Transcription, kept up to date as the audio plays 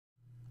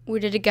We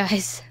did it,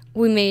 guys.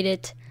 We made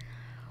it.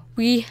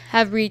 We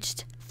have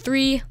reached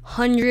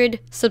 300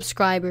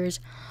 subscribers.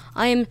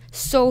 I am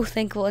so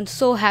thankful and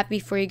so happy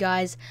for you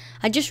guys.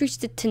 I just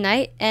reached it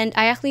tonight, and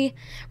I actually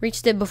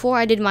reached it before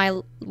I did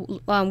my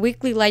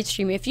weekly live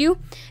stream. If you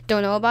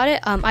don't know about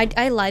it,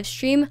 I live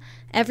stream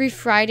every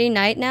Friday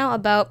night now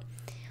about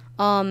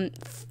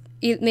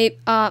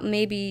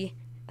maybe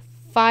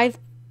 5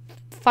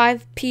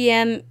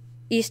 p.m.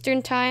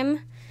 Eastern time.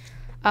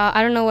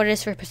 I don't know what it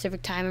is for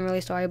Pacific time. I'm really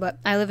sorry, but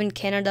I live in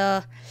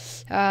Canada,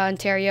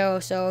 Ontario.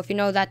 So if you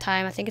know that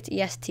time, I think it's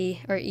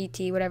EST or ET,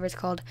 whatever it's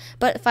called.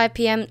 But 5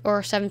 p.m.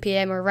 or 7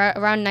 p.m. or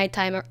around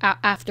nighttime or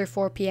after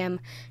 4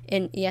 p.m.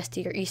 in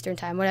EST or Eastern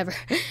time, whatever.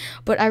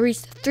 But I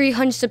reached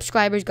 300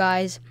 subscribers,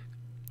 guys.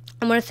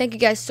 I want to thank you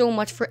guys so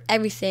much for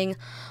everything,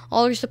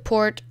 all your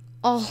support.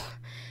 It's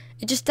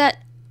just that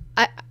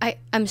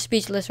I'm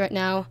speechless right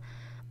now.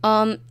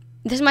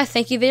 This is my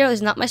thank you video.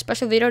 It's not my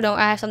special video.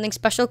 I have something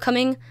special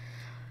coming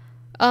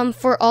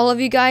for all of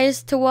you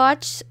guys to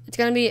watch. It's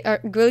gonna be a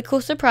really cool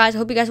surprise. I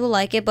hope you guys will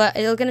like it, but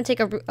it's gonna take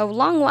a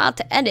long while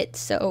to edit.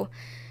 So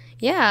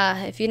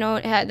yeah, if you know,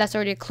 that's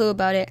already a clue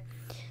about it.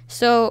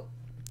 So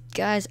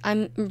guys,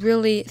 I'm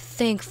really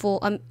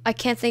thankful. I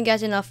can't thank you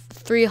guys enough.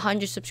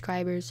 300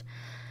 subscribers.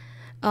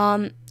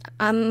 I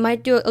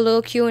might do a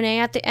little Q&A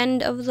at the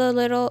end of the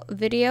little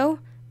video,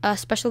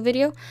 special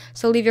video.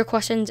 So leave your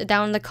questions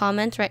down in the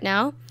comments right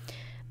now.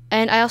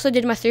 And I also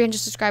did my 300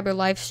 subscriber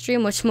live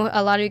stream, which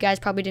a lot of you guys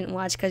probably didn't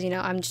watch because, you know,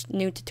 I'm just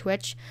new to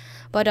Twitch.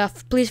 But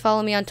please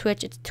follow me on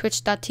Twitch. It's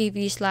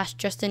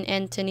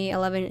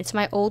twitch.tv/justinanthony11. It's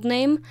my old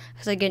name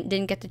because I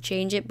didn't get to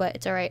change it, but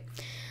it's alright.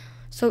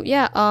 So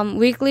yeah,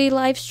 weekly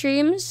live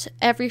streams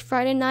every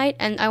Friday night.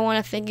 And I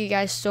want to thank you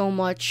guys so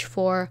much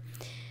for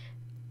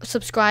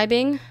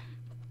subscribing.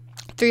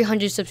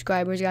 300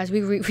 subscribers, guys.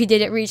 We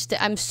did it, reached it.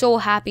 I'm so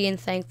happy and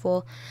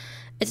thankful.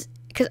 It's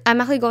because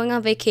I'm actually going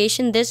on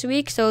vacation this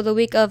week, so the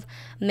week of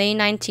May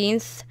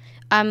 19th,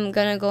 I'm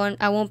gonna go and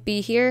I won't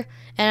be here,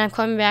 and I'm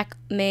coming back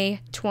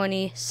May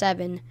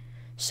 27.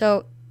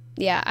 So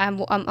yeah,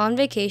 I'm on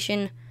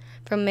vacation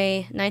from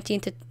May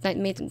 19th to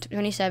May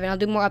 27. I'll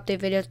do more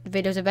update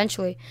videos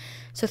eventually.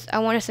 So I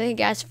want to thank you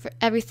guys for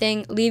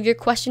everything. Leave your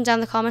questions down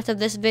in the comments of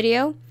this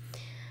video.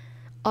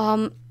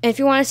 If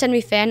you want to send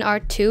me fan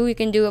art too, you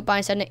can do it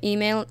by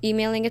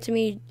emailing it to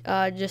me,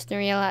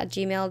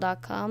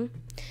 justinorial@gmail.com.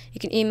 You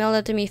can email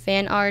it to me,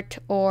 fan art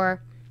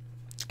or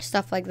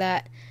stuff like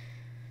that.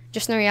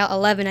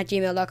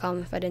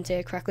 justinorial11@gmail.com if I didn't say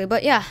it correctly.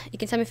 But yeah, you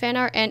can send me fan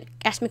art and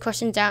ask me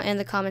questions down in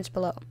the comments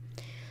below.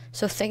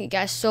 So thank you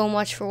guys so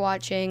much for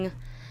watching.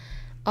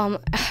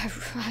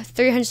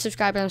 300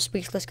 subscribers. I'm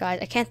speechless, guys.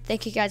 I can't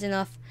thank you guys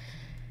enough.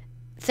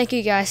 Thank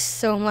you guys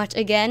so much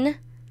again.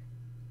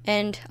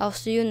 And I'll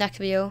see you in the next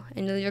video,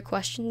 and leave your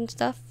questions and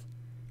stuff.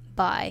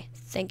 Bye.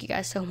 Thank you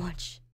guys so much.